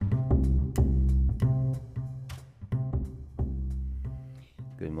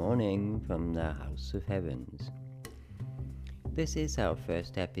Good morning from the House of Heavens. This is our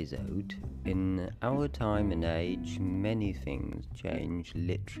first episode. In our time and age, many things change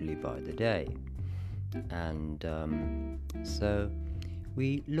literally by the day. And so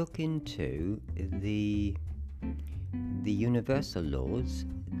we look into the universal laws,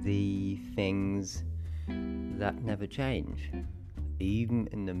 the things that never change, even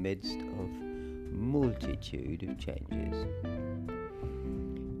in the midst of multitude of changes.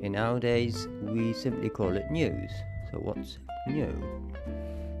 In our days, we simply call it news. So what's new?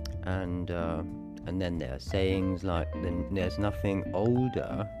 And then there are sayings like there's nothing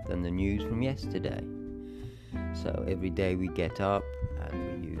older than the news from yesterday. So every day we get up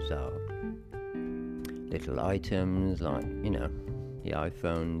and we use our little items like, the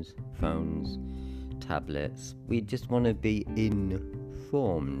iPhones, phones, tablets. We just want to be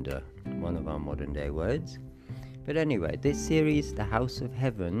informed, one of our modern day words. But anyway, this series, The House of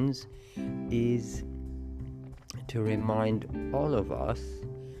Heavens, is to remind all of us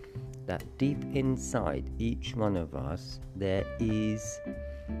that deep inside each one of us there is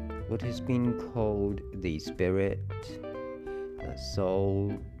what has been called the spirit, the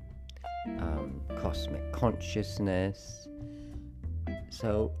soul, cosmic consciousness.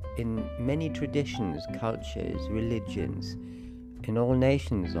 So in many traditions, cultures, religions, in all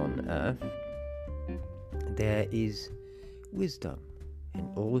nations on earth, there is wisdom in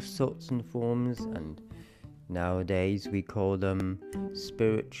all sorts and forms, and nowadays we call them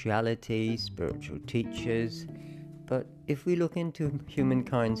spirituality, spiritual teachers. But if we look into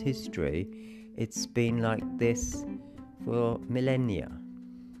humankind's history, it's been like this for millennia.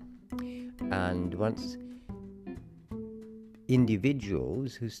 And once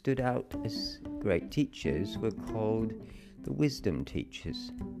individuals who stood out as great teachers were called the wisdom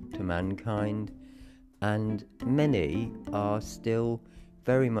teachers to mankind, and many are still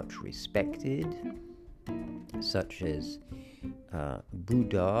very much respected, such as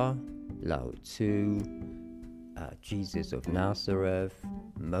Buddha, Lao Tzu, Jesus of Nazareth,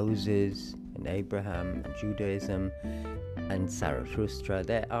 Moses and Abraham, and Judaism, and Zarathustra.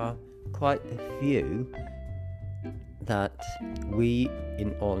 There are quite a few that we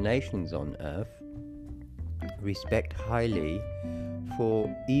in all nations on earth respect highly,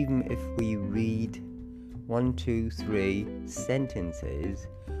 for even if we read 1, 2, 3 sentences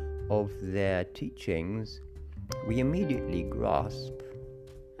of their teachings, we immediately grasp,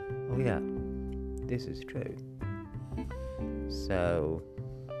 oh yeah, this is true. So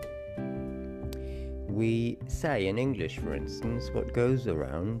we say in English, for instance, what goes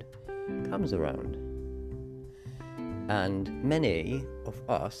around comes around. And many of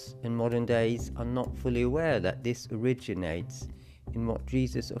us in modern days are not fully aware that this originates in what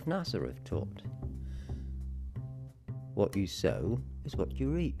Jesus of Nazareth taught. What you sow is what you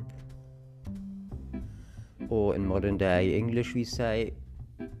reap. Or in modern day English we say,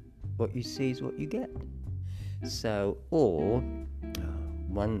 what you see is what you get. So, or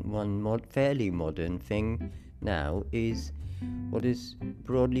one fairly modern thing now is what is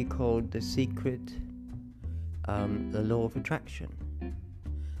broadly called the secret, the law of attraction,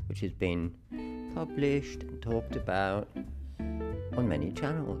 which has been published and talked about on many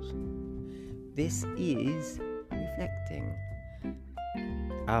channels. This is reflecting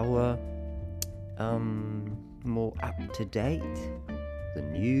our more up-to-date, the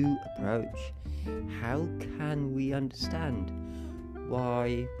new approach. How can we understand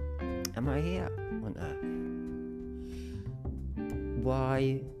why am I here on earth?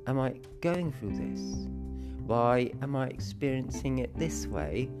 Why am I going through this? Why am I experiencing it this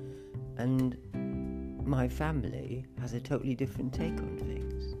way, and my family has a totally different take on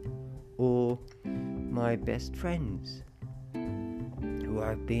things? Or my best friends, who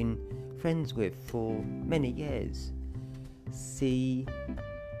I've been friends with for many years, see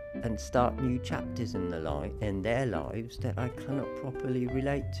and start new chapters in their lives that I cannot properly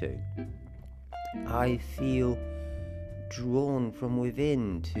relate to. I feel drawn from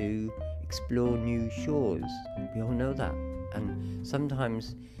within to explore new shores. We all know that. And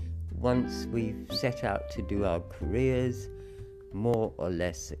sometimes once we've set out to do our careers more or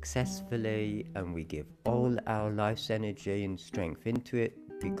less successfully, and we give all our life's energy and strength into it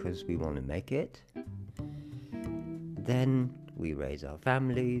because we want to make it, then we raise our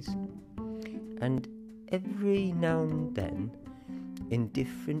families, and every now and then, in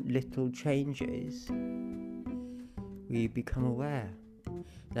different little changes, we become aware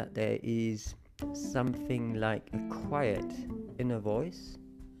that there is something like a quiet inner voice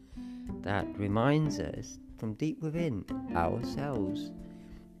that reminds us from deep within ourselves,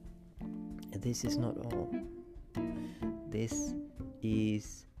 this is not all. This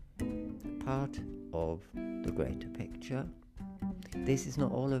is part of the greater picture. This is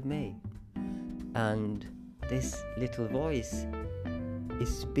not all of me. And this little voice is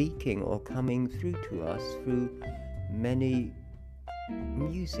speaking or coming through to us through many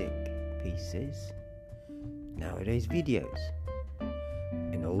music pieces. Nowadays, videos.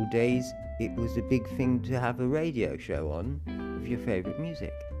 In old days, it was a big thing to have a radio show on with your favourite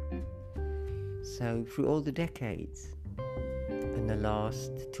music. So through all the decades and the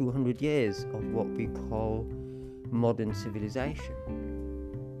last 200 years of what we call modern civilization,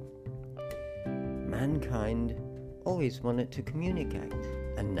 mankind always wanted to communicate.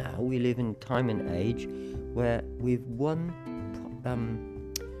 And now we live in time and age where with one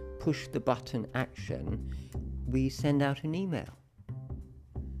push the button action, we send out an email,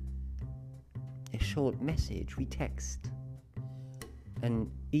 a short message, we text,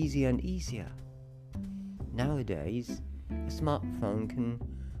 and easier and easier. Nowadays, a smartphone can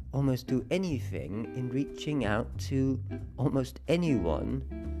almost do anything in reaching out to almost anyone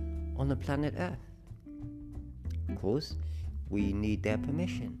on the planet Earth. Of course, we need their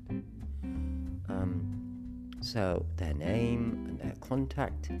permission. So their name and their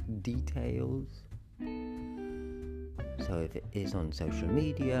contact details. So if it is on social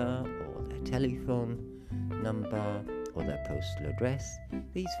media or their telephone number or their postal address,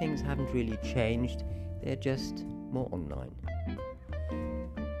 these things haven't really changed. They're just more online.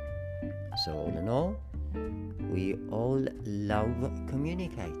 So all in all, we all love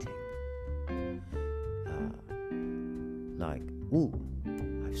communicating.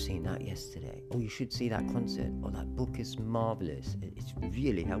 I've seen that yesterday. You should see that concert. That book is marvelous. It's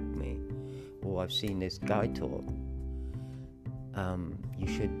really helped me. I've seen this guy talk. You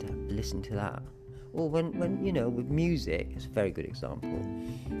should listen to that. Or when with music, it's a very good example.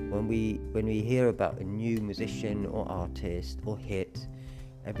 When we hear about a new musician or artist or hit,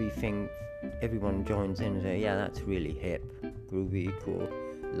 everyone joins in and say, yeah, that's really hip, groovy, cool,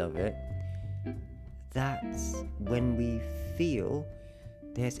 love it. That's when we feel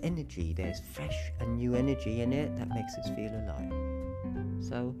there's energy, there's fresh and new energy in it that makes us feel alive.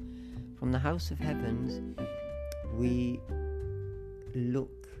 So, from the House of Heavens, we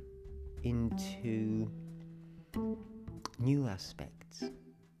look into new aspects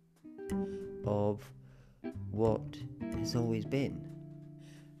of what has always been.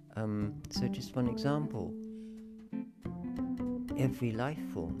 So just one example, every life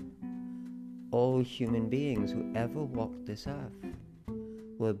form, all human beings who ever walked this earth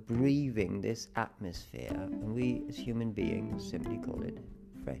were breathing this atmosphere, and we as human beings simply call it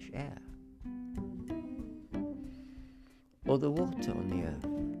fresh air. Or the water on the earth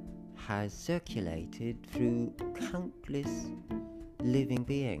has circulated through countless living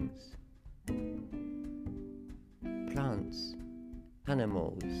beings, plants,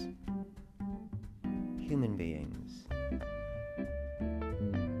 animals, human beings.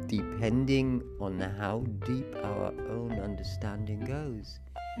 Depending on how deep our own understanding goes,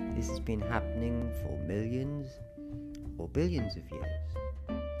 this has been happening for millions or billions of years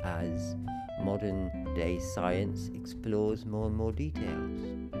as modern day science explores more and more details.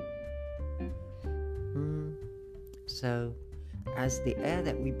 So, as the air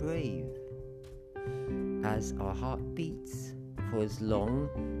that we breathe, as our heart beats, for as long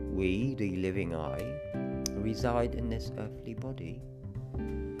we, the living eye, reside in this earthly body,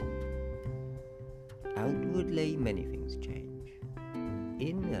 outwardly many things change.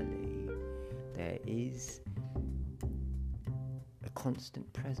 Innerly, there is a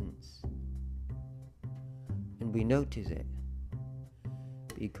constant presence, and we notice it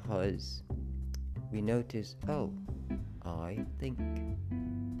because we notice, I think,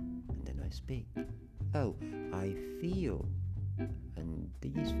 and then I speak. I feel, and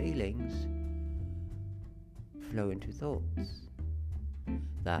these feelings flow into thoughts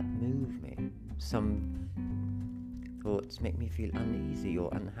that move me. Some thoughts make me feel uneasy or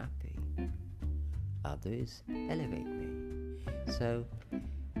unhappy. Others elevate me. So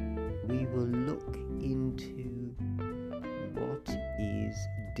we will look into what is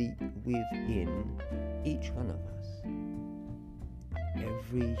deep within each one of us.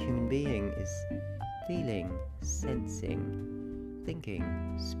 Every human being is feeling, sensing, thinking,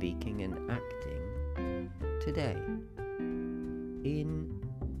 speaking and acting today in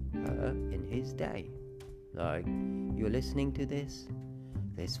his day. Like, you're listening to this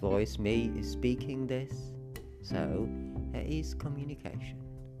voice, me, is speaking this, so there is communication,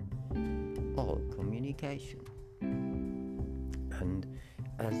 all communication. And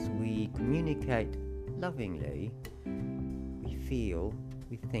as we communicate lovingly, we feel,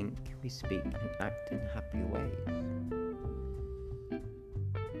 we think, we speak and act in happier ways.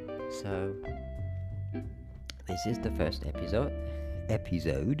 So this is the first episode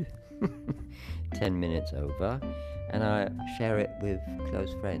 10 minutes over, and I share it with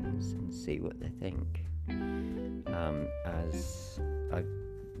close friends and see what they think, as I've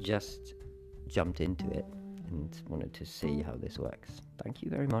just jumped into it and wanted to see how this works. Thank you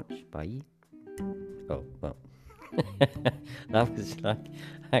very much. Bye. Oh, well. That was like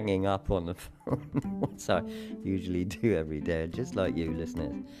hanging up on the phone, what I usually do every day, just like you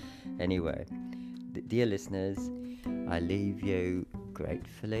listeners. Anyway, dear listeners, I leave you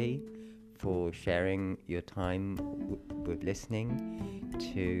gratefully for sharing your time with listening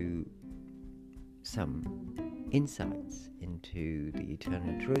to some insights into the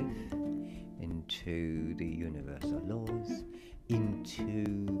eternal truth, into the universal laws,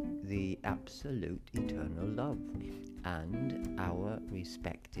 into the absolute eternal love, and our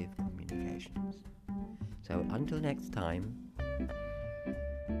respective communications. So until next time,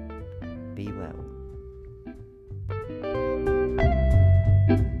 be well.